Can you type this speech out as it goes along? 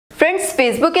Friends,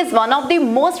 Facebook is one of the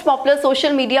most popular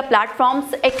social media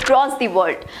platforms across the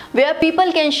world, where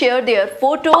people can share their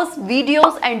photos,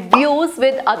 videos and views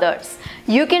with others.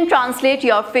 You can translate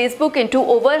your Facebook into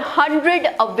over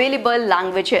 100 available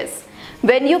languages.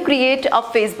 When you create a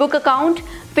Facebook account,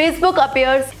 Facebook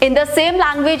appears in the same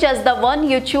language as the one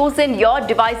you choose in your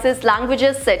device's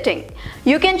languages setting.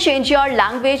 You can change your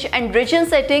language and region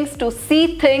settings to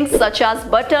see things such as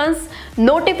buttons,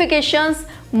 notifications,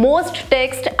 most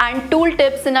text and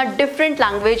tooltips in a different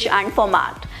language and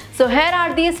format. So here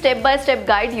are the step-by-step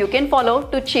guide you can follow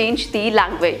to change the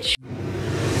language.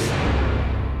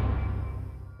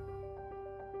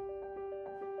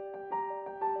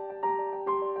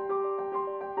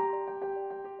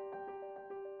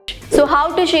 So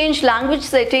how to change language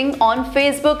setting on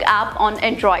Facebook app on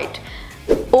Android.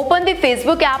 Open the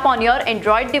Facebook app on your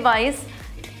Android device.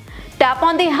 Tap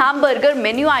on the hamburger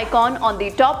menu icon on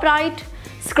the top right.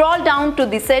 Scroll down to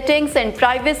the settings and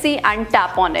privacy and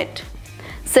tap on it.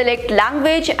 Select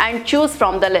language and choose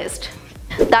from the list.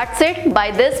 That's it.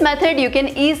 By this method, you can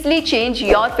easily change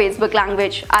your Facebook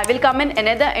language. I will come in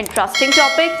another interesting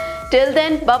topic. Till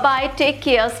then, bye-bye, take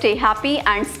care, stay happy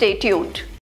and stay tuned.